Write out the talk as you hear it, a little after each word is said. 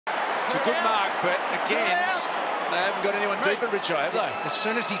It's a good mark, but again, they haven't got anyone deep at Richo, have they? As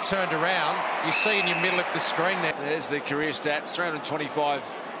soon as he turned around, you see in your middle of the screen there. There's the career stats,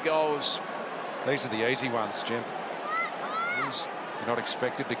 325 goals. These are the easy ones, Jim. You're not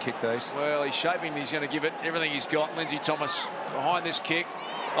expected to kick these. Well, he's shaping, he's going to give it everything he's got. Lindsay Thomas behind this kick.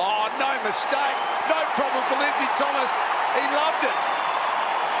 Oh, no mistake. No problem for Lindsay Thomas. He loved it.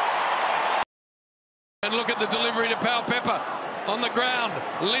 And look at the delivery to Pal Pepper on the ground.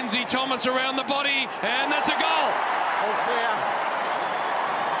 Lindsay Thomas around the body, and that's a goal.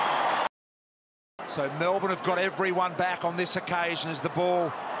 So Melbourne have got everyone back on this occasion as the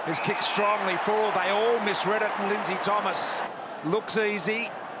ball is kicked strongly forward. They all misread it, and Lindsay Thomas looks easy.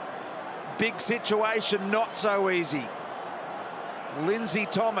 Big situation, not so easy. Lindsay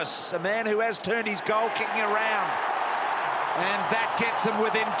Thomas, a man who has turned his goal kicking around, and that gets him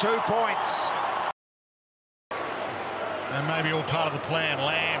within 2 points. And maybe all part of the plan.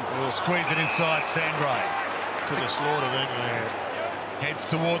 Lamb will squeeze it inside Sangray. To the slaughter there. Heads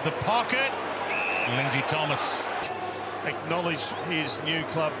toward the pocket. Lindsay Thomas acknowledged his new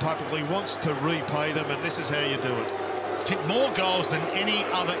club publicly, wants to repay them, and this is how you do it. He's kicked more goals than any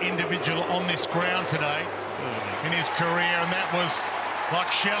other individual on this ground today in his career, and that was like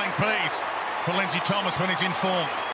shelling peas for Lindsay Thomas when he's in form.